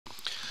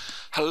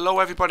Hello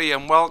everybody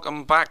and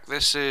welcome back.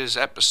 This is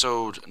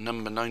episode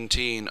number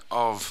 19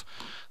 of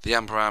the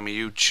Amber Army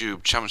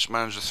YouTube Championship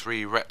Manager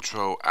 3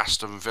 Retro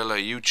Aston Villa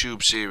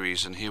YouTube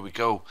series, and here we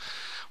go.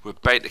 We're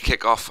about to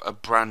kick off a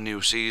brand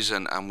new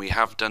season and we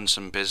have done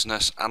some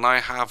business, and I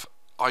have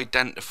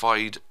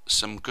identified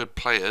some good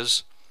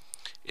players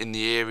in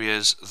the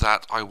areas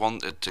that I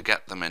wanted to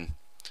get them in.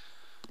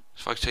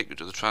 If I take you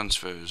to the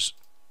transfers,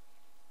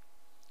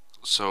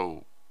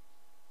 so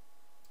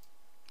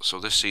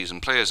this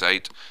season, players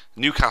 8,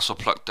 Newcastle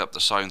plucked up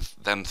to sign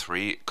them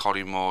 3,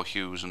 Collymore,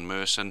 Hughes and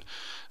Merson,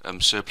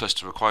 surplus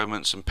to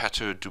requirements, and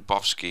Petr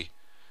Dubovsky.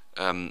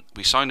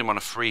 We signed him on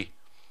a free,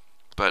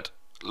 but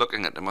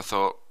looking at him I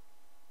thought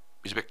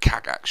he's a bit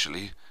cack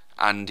actually,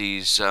 and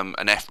he's an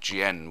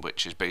FGN,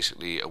 which is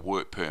basically a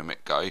work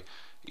permit guy.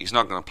 He's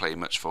not going to play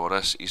much for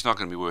us, he's not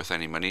going to be worth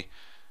any money,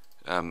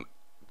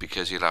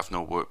 because he'll have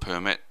no work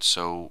permit,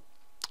 so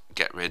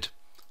get rid.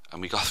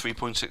 And we got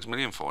 3.6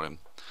 million for him.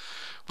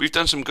 We've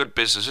done some good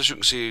business. As you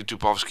can see,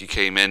 Dubovsky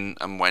came in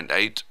and went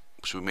out,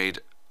 so we made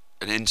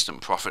an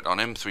instant profit on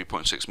him,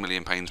 £3.6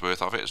 million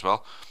worth of it as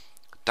well.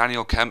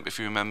 Daniel Kemp, if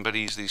you remember,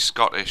 he's the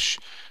Scottish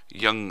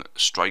young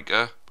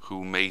striker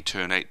who may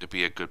turn out to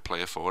be a good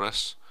player for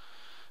us.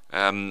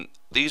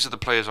 These are the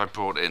players I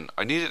brought in.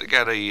 I needed to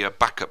get a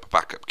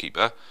backup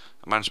keeper.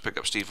 I managed to pick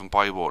up Stephen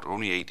Bywater,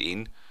 only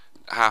 18,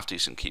 half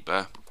decent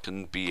keeper,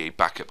 can be a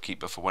backup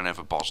keeper for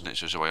whenever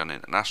Bosnich is away on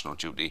international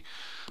duty.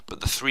 But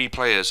the 3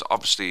 players,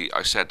 obviously,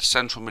 I said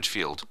central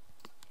midfield,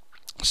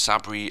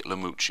 Sabri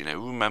Lamouchi. Now,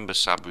 who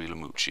remembers Sabri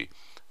Lamouchi?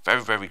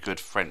 Very, very good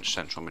French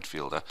central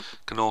midfielder.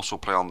 Can also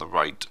play on the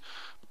right.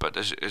 But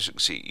as you can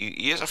see,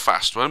 he is a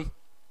fast one.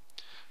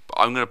 But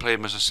I'm going to play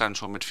him as a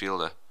central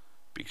midfielder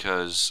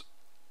because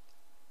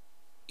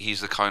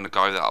he's the kind of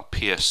guy that'll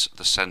pierce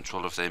the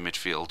central of their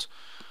midfield.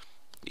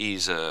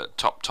 He's a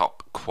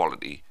top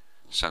quality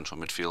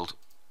central midfield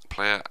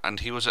player,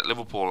 and he was at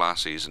Liverpool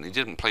last season. He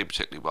didn't play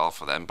particularly well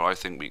for them, but I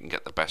think we can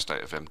get the best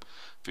out of him.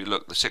 If you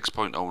look, the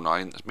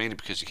 6.09, that's mainly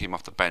because he came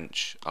off the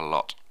bench a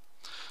lot.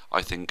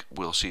 I think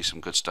we'll see some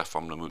good stuff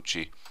from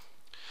Lamouchi.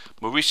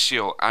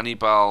 Mauricio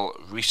Anibal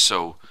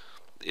Riso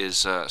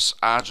is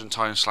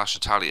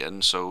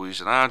Argentine/Italian, so he's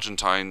an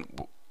Argentine,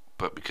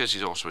 but because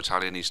he's also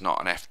Italian, he's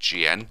not an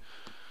FGN.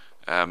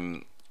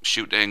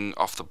 Shooting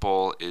off the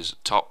ball is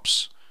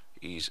tops.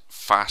 He's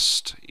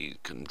fast, he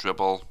can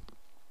dribble,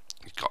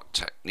 he's got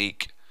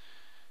technique,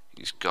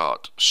 he's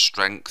got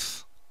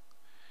strength.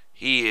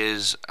 He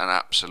is an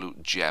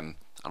absolute gem,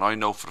 and I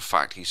know for a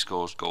fact he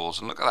scores goals.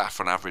 And look at that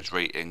for an average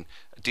rating,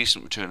 a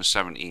decent return of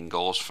 17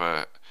 goals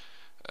for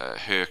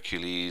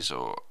Hercules,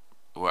 or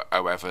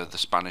however the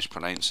Spanish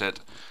pronounce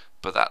it.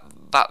 But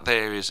that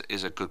there is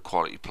a good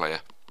quality player,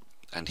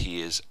 and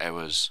he is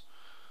ours.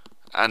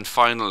 And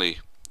finally,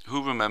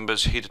 who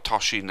remembers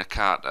Hidetoshi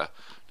Nakata?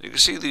 You can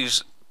see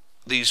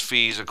these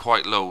fees are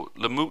quite low.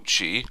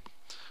 Lamouchi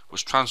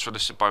was transfer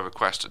listed by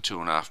request at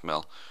 2.5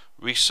 mil.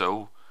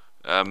 Riso,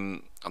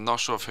 I'm not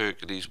sure if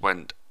Hercules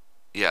went.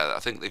 Yeah, I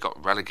think they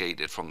got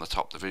relegated from the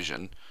top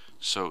division,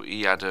 so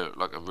he had a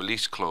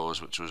release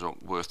clause which was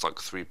worth like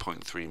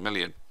 3.3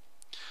 million.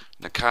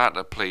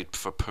 Nakata played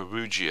for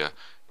Perugia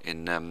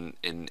in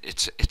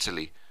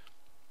Italy,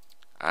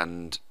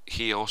 and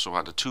he also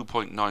had a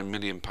 2.9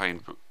 million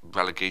pound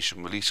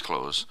relegation release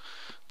clause,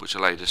 which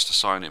allowed us to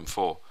sign him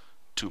for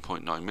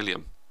 2.9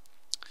 million.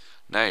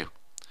 Now,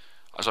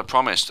 as I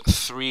promised,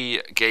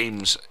 3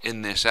 games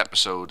in this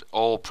episode,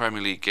 all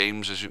Premier League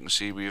games. As you can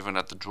see, we haven't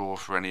had the draw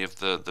for any of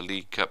the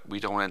League Cup. We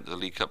don't enter the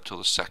League Cup till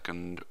the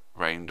second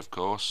round, of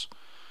course.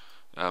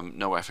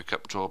 No FA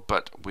Cup draw,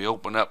 but we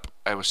open up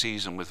our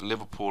season with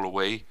Liverpool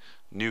away,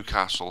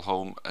 Newcastle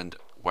home and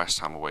West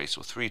Ham away.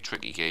 So 3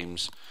 tricky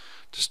games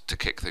just to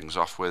kick things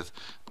off with.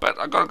 But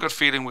I got a good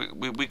feeling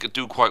we could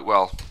do quite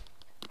well.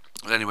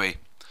 But anyway,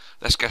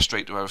 let's get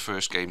straight to our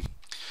first game.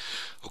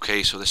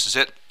 Okay, so this is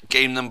it.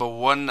 Game number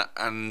 1,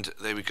 and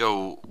there we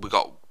go. We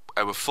got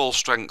our full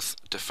strength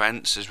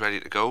defence is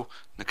ready to go.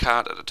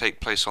 Nakata to take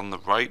place on the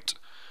right.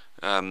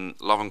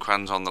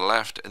 Lovenkrands on the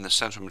left. In the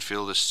central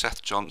midfield is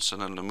Seth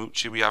Johnson and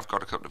Lamouchi. We have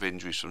got a couple of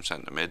injuries from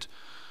centre mid.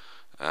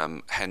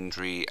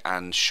 Hendry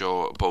and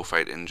Shaw both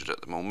out injured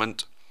at the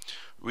moment.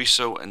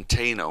 Riso and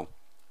Taino.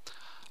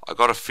 I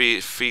got a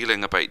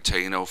feeling about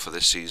Taino for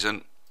this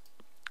season,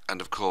 and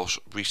of course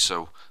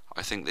Riso.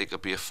 I think they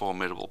could be a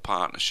formidable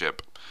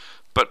partnership,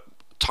 but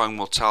time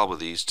will tell with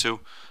these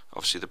two.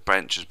 Obviously the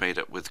bench is made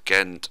up with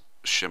Gent,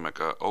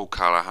 Schumacher,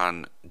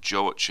 O'Callaghan,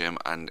 Joachim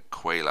and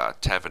Quayla.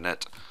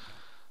 Tevenet,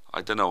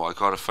 I don't know, I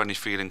got a funny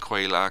feeling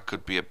Quayla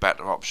could be a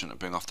better option to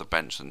bring off the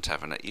bench than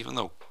Tevenet. Even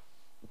though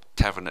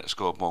Tevenet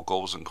scored more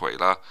goals than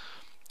Quayla,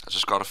 I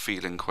just got a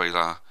feeling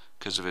Quayla,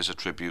 because of his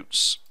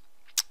attributes,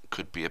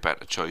 could be a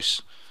better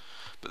choice.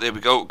 But there we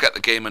go, get the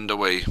game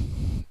underway.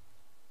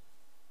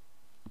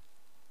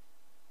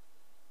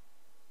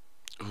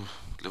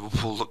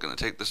 Liverpool looking to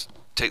take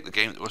the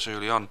game to us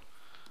early on.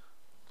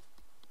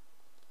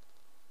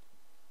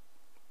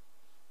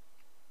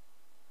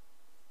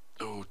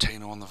 Oh,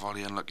 Taino on the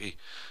volley, unlucky.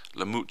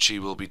 Lamouchi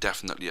will be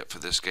definitely up for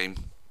this game.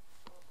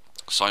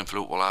 Signed for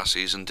Liverpool last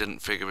season,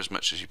 didn't figure as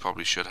much as he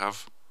probably should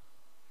have.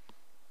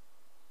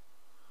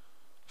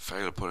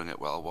 Failed at putting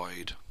it well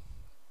wide.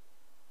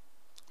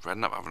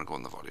 Redknapp having a go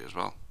on the volley as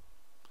well.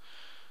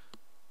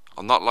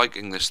 I'm not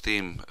liking this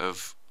theme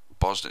of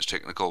Bosnich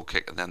taking a goal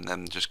kick and then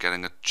them just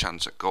getting a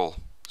chance at goal.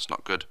 It's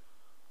not good.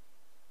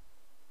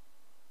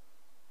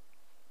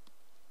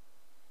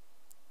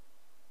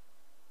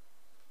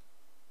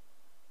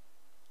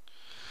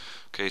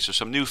 Okay, so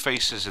some new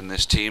faces in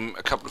this team.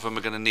 A couple of them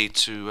are going to need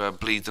to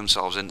bleed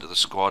themselves into the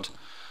squad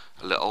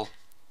a little.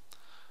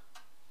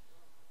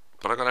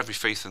 But I've got every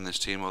faith in this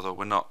team, although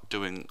we're not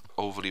doing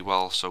overly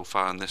well so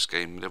far in this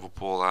game.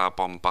 Liverpool are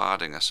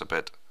bombarding us a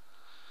bit.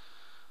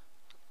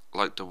 I'd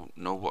like to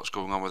know what's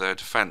going on with their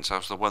defence. That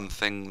was the one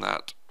thing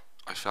that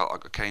I felt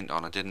like I count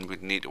on. I didn't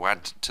really need to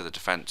add to the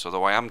defence,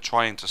 although I am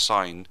trying to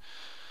sign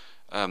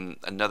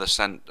another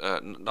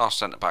not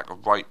centre back, a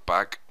right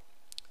back,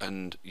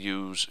 and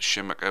use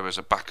Schumacher as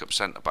a backup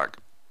centre back.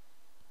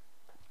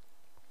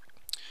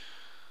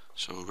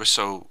 So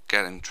Risso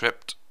getting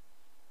tripped.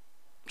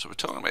 So we're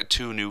talking about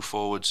two new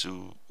forwards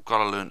who've got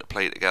to learn to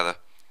play together.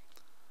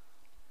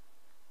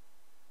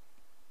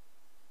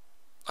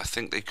 I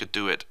think they could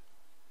do it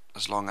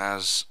as long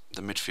as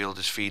the midfield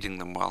is feeding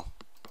them well.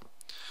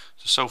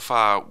 So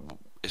far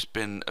it's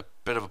been a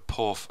bit of a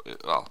poor,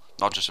 well,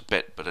 not just a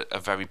bit, but a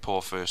very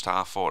poor first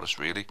half for us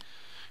really,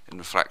 in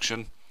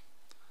reflection.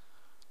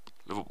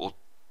 Liverpool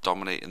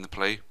dominating the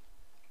play,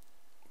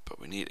 but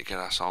we need to get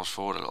ourselves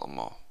forward a little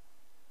more.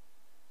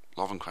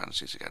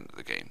 Lovenkrands needs to get into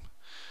the game.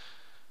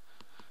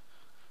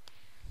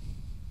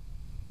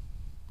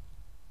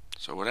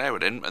 So we're there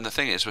in, and the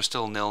thing is, we're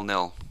still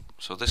 0-0.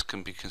 So this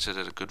can be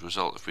considered a good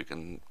result if we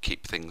can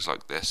keep things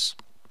like this.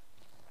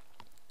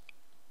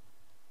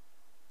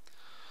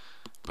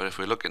 But if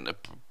we're looking to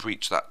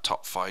breach that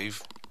top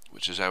 5,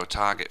 which is our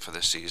target for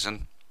this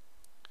season,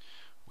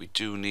 we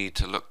do need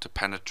to look to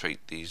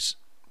penetrate these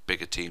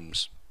bigger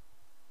teams.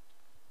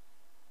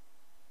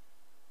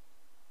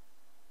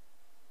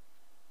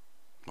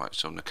 Right,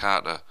 so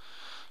Nakata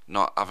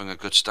not having a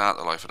good start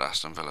to life at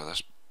Aston Villa.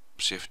 Let's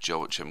see if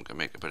Joachim can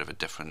make a bit of a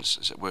difference.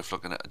 Is it worth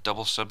looking at a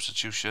double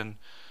substitution?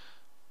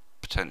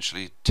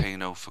 Potentially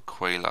Tano for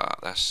Quayla.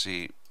 Let's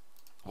see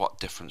what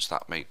difference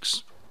that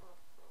makes.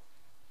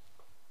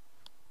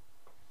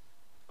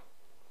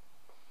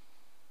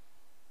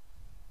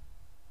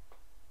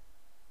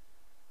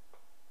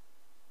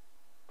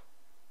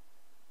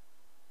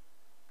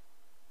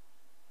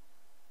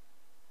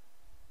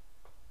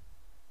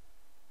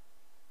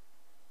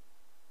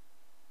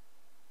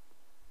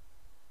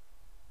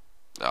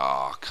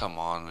 Oh, come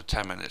on,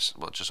 10 minutes,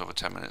 well, just over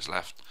 10 minutes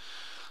left.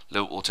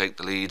 Liverpool will take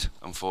the lead,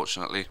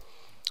 unfortunately.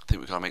 I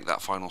think we've got to make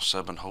that final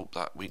sub and hope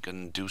that we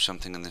can do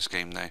something in this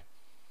game now.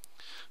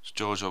 It's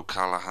George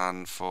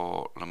O'Callaghan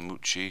for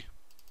Lamucci.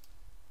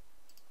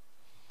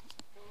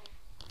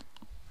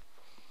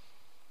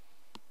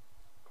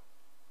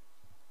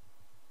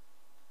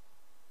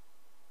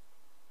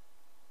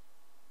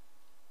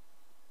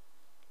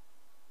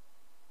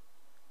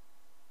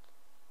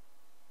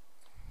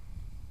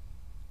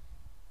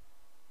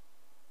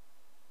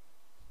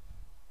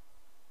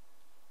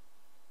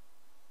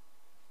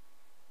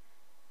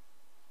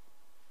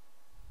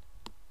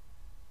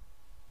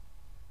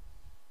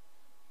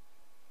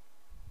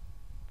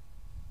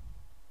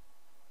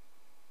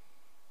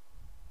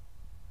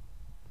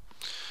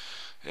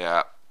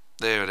 Yeah,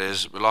 there it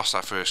is. We lost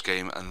our first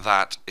game, and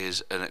that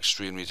is an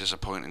extremely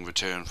disappointing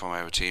return from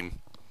our team.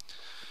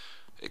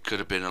 It could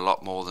have been a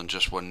lot more than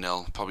just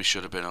 1-0. Probably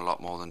should have been a lot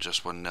more than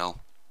just 1-0.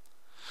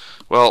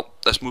 Well,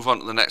 let's move on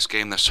to the next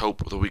game. Let's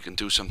hope that we can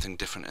do something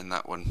different in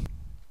that one.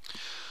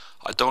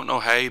 I don't know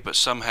how, but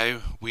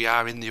somehow we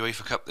are in the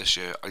UEFA Cup this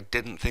year. I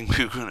didn't think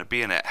we were going to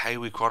be in it. How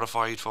we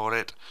qualified for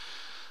it,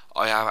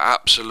 I have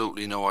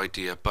absolutely no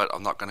idea, but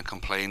I'm not going to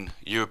complain.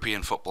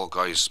 European football,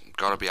 guys,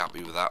 got to be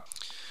happy with that.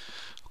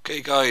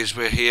 Okay guys,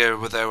 we're here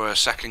with our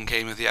second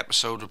game of the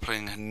episode. We're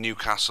playing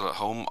Newcastle at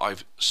home.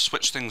 I've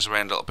switched things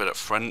around a little bit up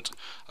front.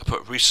 I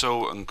put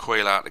Risso and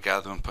Quayla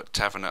together and put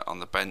Tevenet on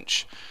the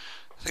bench.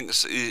 I think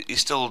he's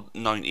still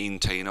 19,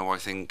 Tano. I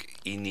think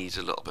he needs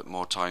a little bit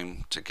more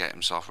time to get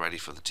himself ready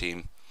for the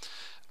team.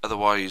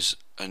 Otherwise,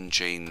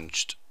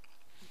 unchanged.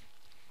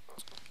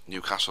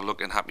 Newcastle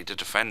looking happy to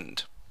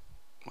defend.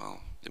 Well,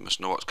 they must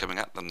know what's coming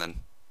at them then.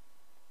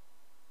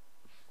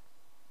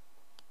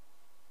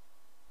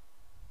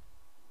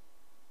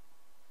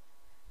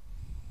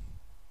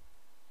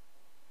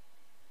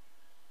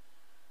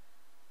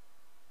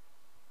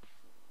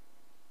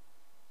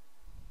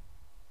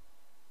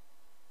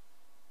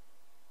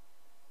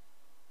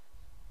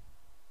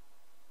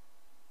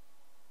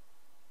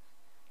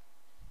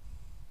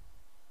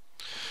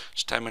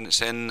 It's 10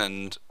 minutes in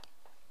and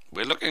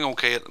we're looking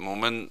okay at the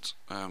moment.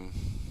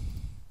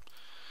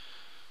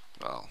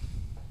 Well,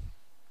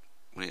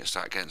 we need to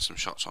start getting some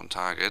shots on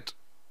target.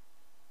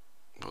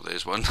 Well,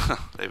 there's one.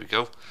 There we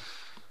go.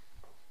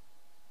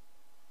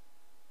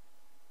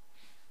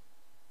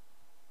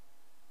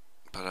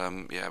 But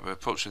yeah, we're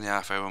approaching the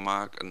half-hour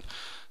mark, and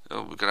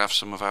we're going to have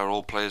some of our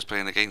old players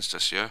playing against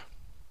us here.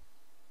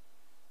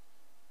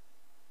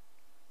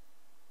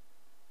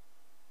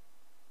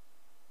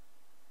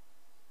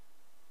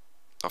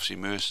 Obviously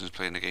Merson's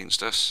playing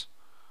against us.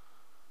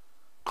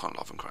 Can't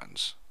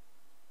Lovenkrands.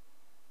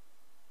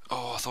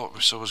 Oh, I thought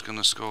Rousseau was going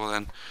to score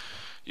then.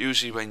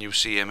 Usually when you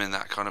see him in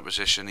that kind of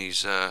position,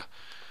 he's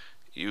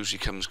usually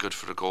comes good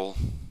for a goal.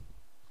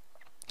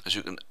 As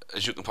you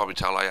can probably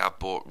tell, I have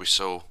bought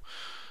Rousseau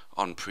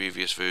on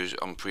previous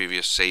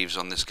saves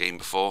on this game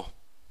before,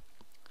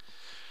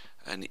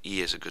 and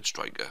he is a good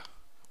striker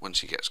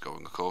once he gets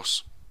going, of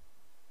course.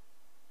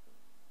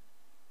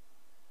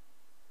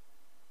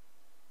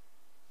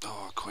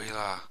 Oh,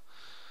 Aquila.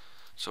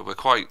 So we're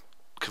quite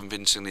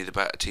convincingly the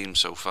better team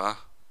so far.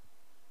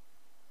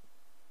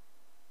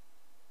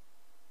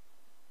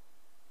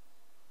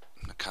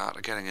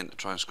 Nakata getting in to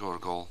try and score a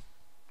goal.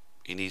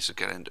 He needs to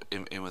get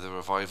in with a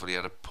revival. He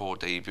had a poor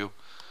debut.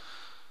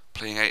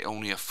 Playing 8,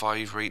 only a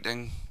 5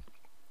 rating.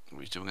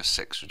 He's doing a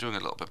 6. We're doing a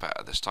little bit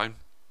better this time.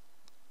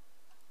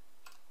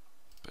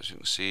 But as you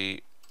can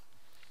see,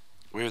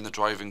 we're in the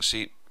driving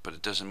seat, but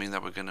it doesn't mean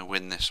that we're going to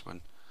win this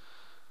one.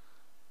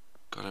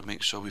 Got to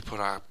make sure we put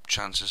our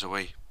chances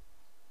away.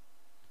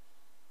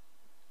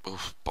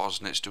 Oof,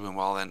 Bosnit's doing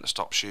well then to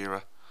stop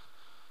Shearer.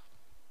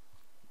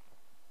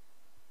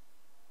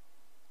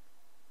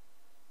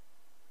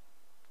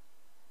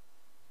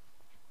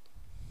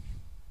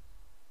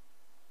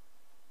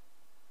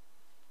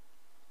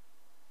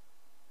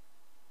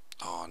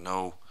 Oh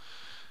no,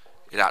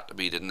 it had to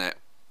be, didn't it?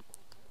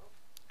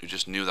 You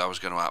just knew that was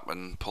going to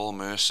happen. Paul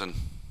Merson.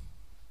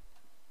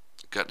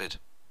 Gutted.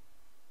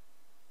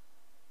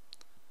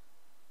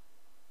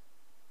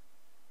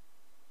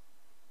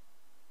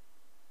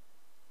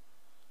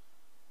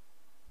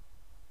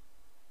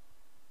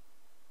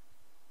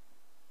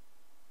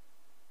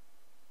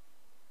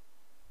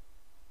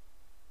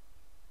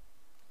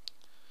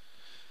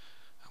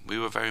 We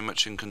were very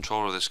much in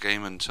control of this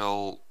game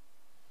until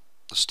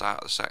the start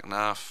of the second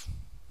half,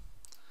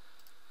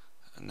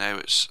 and now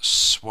it's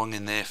swung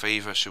in their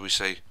favour, shall we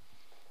say,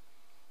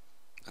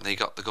 and they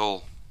got the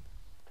goal.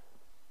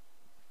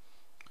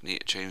 We need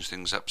to change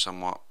things up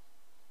somewhat.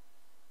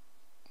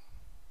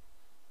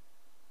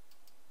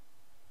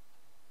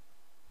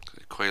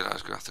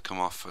 Quayla's going to have to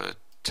come off for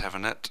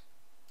Tevenet.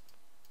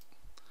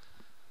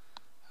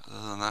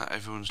 Other than that,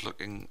 everyone's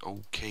looking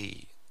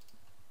okay.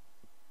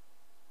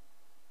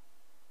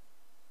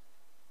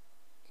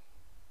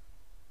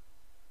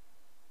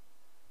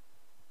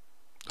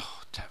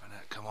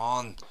 Come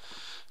on,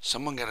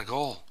 someone get a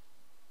goal.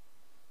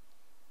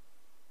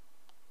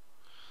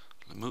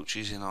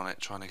 Lamucci's in on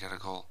it, trying to get a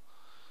goal.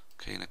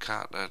 Okay,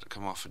 Nakata to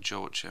come off for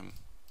Joachim.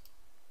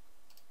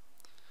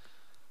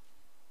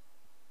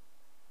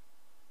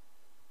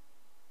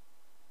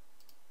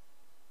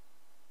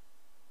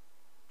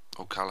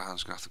 Oh,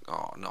 Callahan's gonna have to.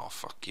 Oh no,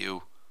 fuck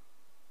you.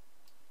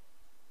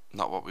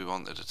 Not what we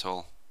wanted at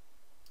all.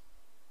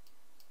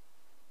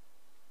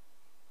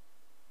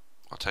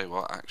 I'll tell you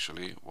what,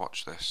 actually,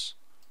 watch this.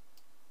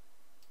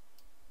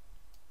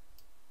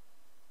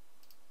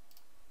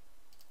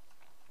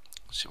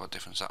 See what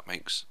difference that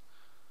makes.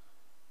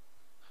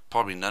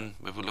 Probably none.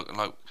 We were looking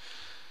like,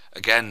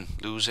 again,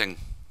 losing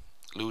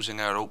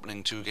our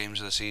opening 2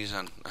 games of the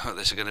season.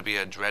 This is going to be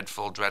a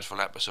dreadful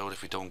episode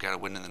if we don't get a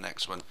win in the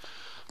next one.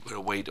 We're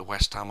away to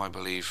West Ham, I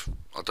believe.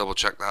 I'll double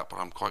check that, but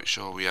I'm quite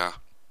sure we are.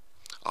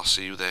 I'll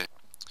see you there.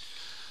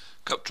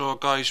 Cup draw,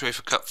 guys.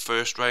 UEFA Cup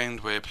first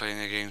round. We're playing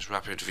against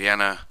Rapid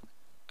Vienna,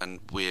 and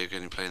we're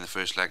going to be playing the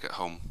first leg at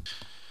home.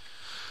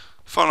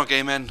 Final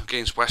game in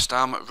against West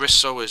Ham.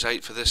 Risso is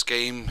out for this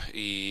game.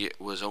 He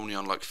was only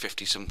on like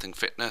 50 something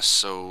fitness,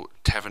 so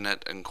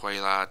Tevenet and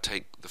Quayla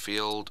take the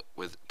field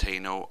with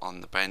Taino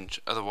on the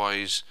bench.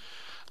 Otherwise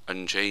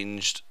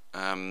unchanged.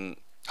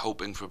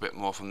 Hoping for a bit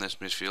more from this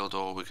midfield,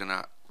 or we're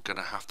gonna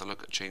have to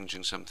look at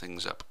changing some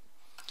things up.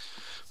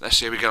 Let's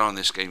see how we get on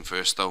this game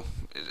first, though.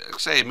 Like I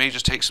say, it may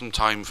just take some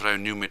time for our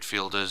new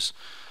midfielders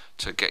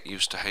to get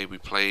used to how we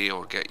play,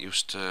 or get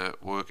used to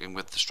working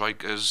with the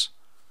strikers.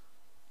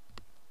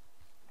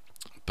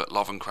 But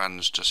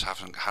Lovenkrands just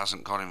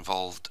hasn't got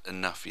involved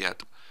enough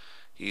yet.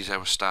 He's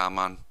our star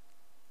man.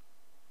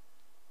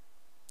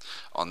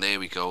 Oh, there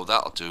we go.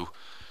 That'll do.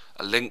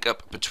 A link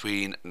up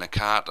between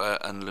Nakata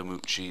and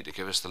Lamucci to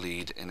give us the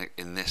lead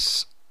in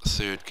this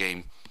third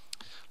game.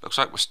 Looks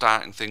like we're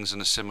starting things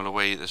in a similar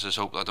way. There's just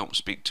hope I don't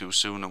speak too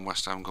soon and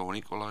West Ham go and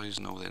equalise.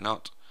 No, they're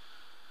not.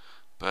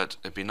 But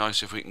it'd be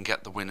nice if we can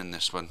get the win in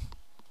this one.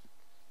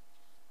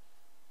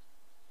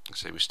 Like I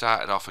say, we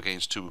started off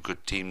against 2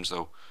 good teams,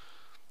 though.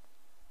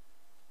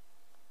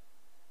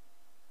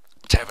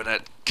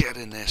 Tevenet, get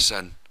in there,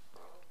 son.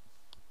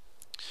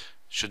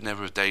 Should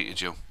never have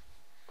dated you.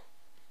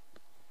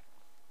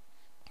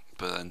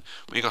 But then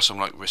when you got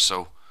someone like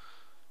Risso,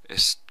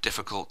 it's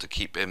difficult to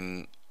keep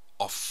him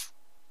off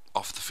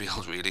the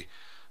field, really.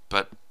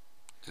 But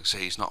like I say,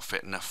 he's not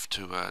fit enough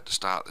to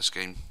start this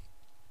game.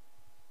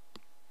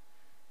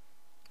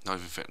 Not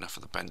even fit enough for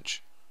the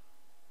bench.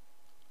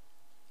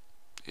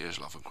 Here's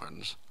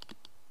Lovenkrands.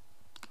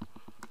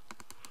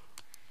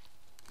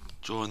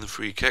 Drawing the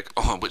free kick,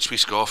 which we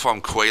score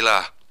from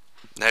Quayler.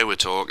 Now we're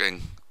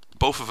talking.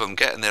 Both of them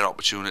getting their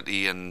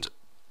opportunity, and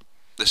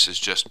this is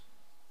just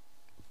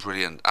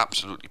brilliant,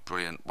 absolutely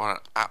brilliant. What an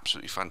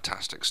absolutely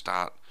fantastic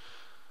start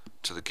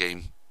to the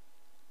game.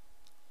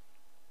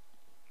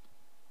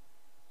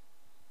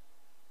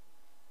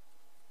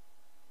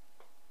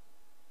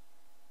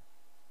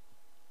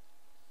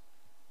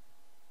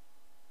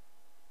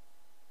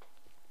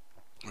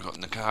 We've got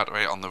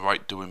Nakata on the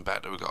right doing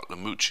better. We've got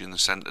Lamucci in the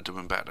centre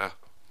doing better.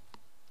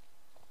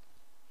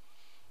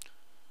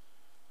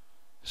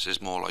 This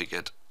is more like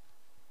it.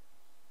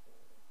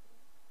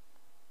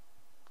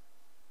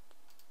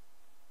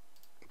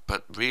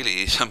 But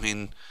really, I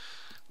mean,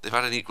 they've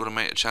had an equal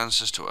amount of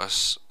chances to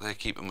us. Their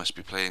keeper must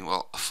be playing,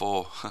 well, a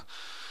 4.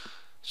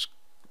 It's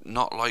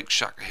not like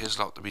Shaka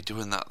Hislop to be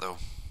doing that, though.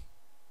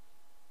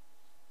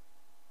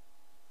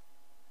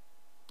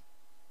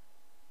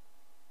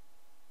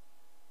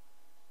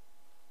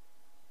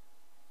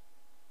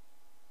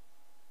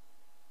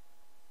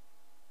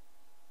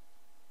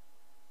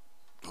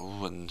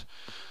 Oh, and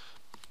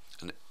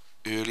an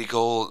early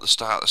goal at the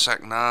start of the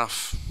second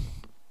half.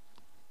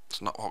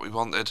 It's not what we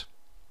wanted.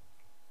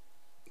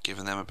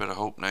 Giving them a bit of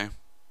hope now.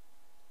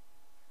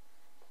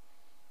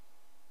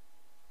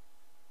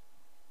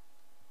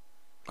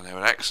 And they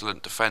were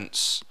excellent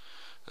defence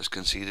has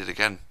conceded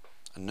again.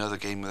 Another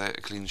game without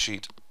a clean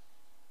sheet.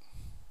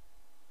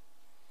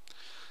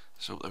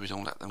 Let's hope that we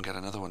don't let them get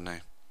another one now.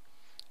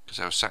 Because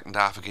our second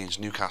half against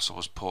Newcastle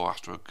was poor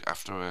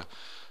after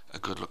a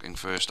good looking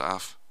first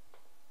half.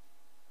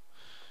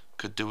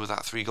 Could do with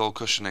that 3-goal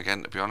cushion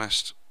again, to be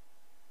honest.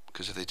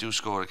 Because if they do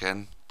score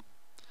again,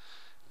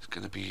 it's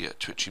going to be a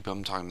twitchy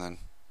bum time then.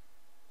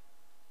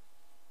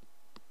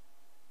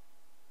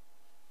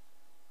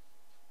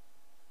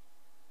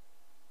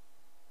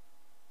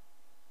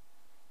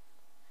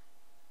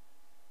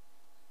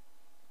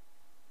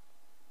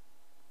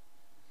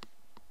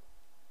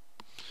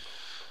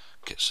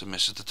 Gets the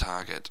miss at the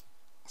target.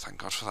 Thank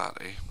God for that,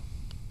 eh?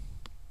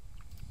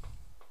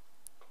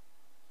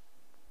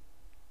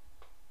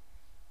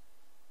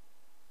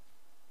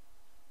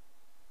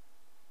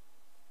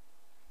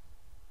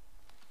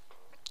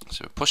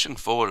 So we're pushing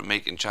forward and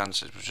making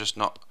chances. We're just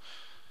not.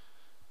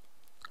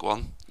 Go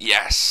on.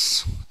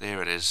 Yes!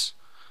 There it is.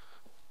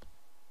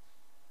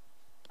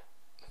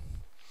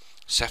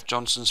 Seth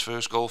Johnson's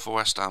first goal for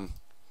West Ham.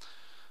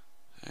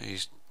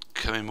 He's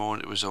coming more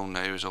into his own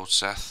now, his old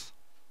Seth.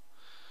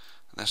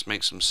 Let's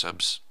make some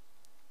subs.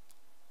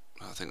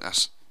 I think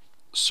that's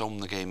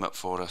summed the game up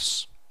for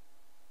us.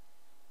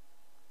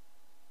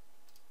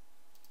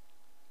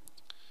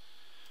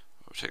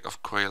 We'll take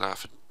off Quayler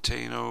for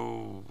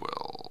Tino.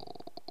 We'll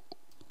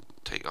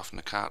take off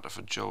Nakata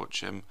for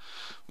Joachim.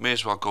 May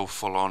as well go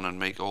full on and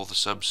make all the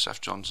subs.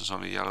 Seth Johnson's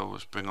on a yellow.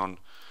 Let's bring on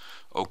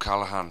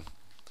O'Callaghan.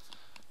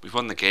 We've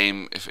won the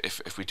game.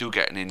 If we do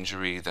get an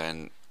injury,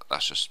 then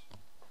that's just,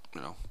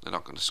 you know, they're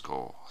not going to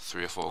score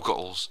 3 or 4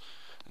 goals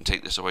and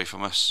take this away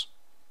from us.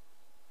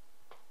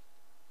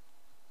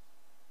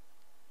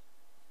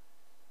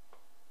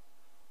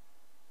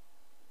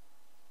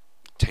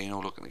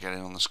 Tino looking to get in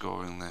on the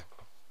scoring there.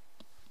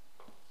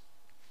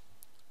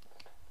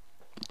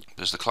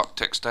 As the clock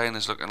ticks down,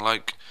 it's looking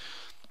like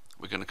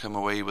we're going to come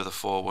away with a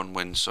 4-1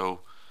 win. So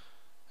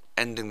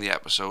ending the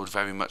episode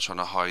very much on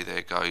a high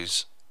there,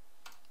 guys.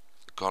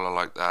 Gotta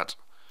like that.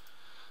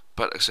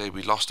 But like I say,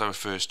 we lost our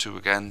first 2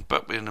 again,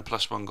 but we're in a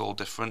 +1 goal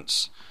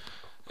difference.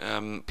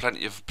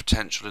 Plenty of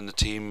potential in the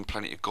team,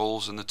 plenty of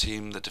goals in the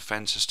team. The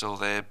defence is still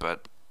there,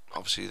 but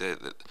obviously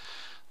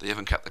they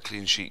haven't kept the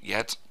clean sheet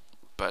yet.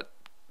 But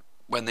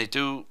when they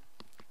do,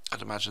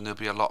 I'd imagine there'll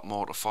be a lot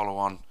more to follow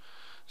on.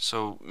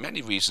 So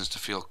many reasons to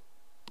feel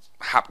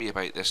happy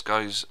about this,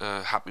 guys.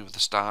 Happy with the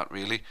start,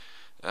 really.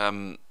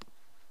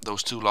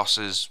 Those 2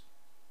 losses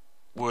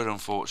were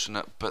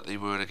unfortunate, but they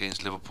were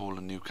against Liverpool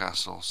and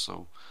Newcastle.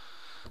 So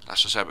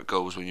that's just how it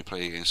goes when you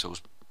play against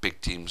those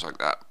big teams like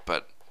that.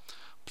 But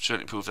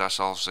certainly proved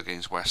ourselves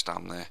against West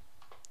Ham there.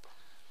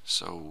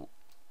 So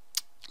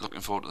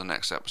looking forward to the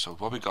next episode.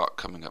 What we got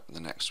coming up in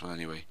the next one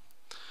anyway?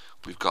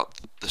 We've got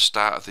the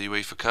start of the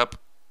UEFA Cup,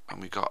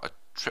 and we got a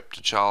trip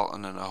to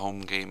Charlton and a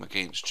home game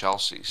against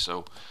Chelsea.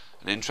 So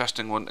an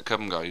interesting one to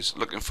come, guys.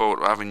 Looking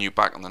forward to having you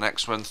back on the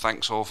next one.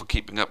 Thanks all for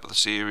keeping up with the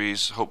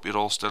series. Hope you're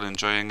all still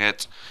enjoying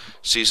it.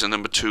 Season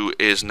number 2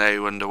 is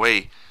now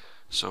underway.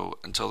 So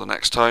until the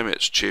next time,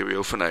 it's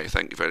cheerio for now.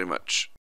 Thank you very much.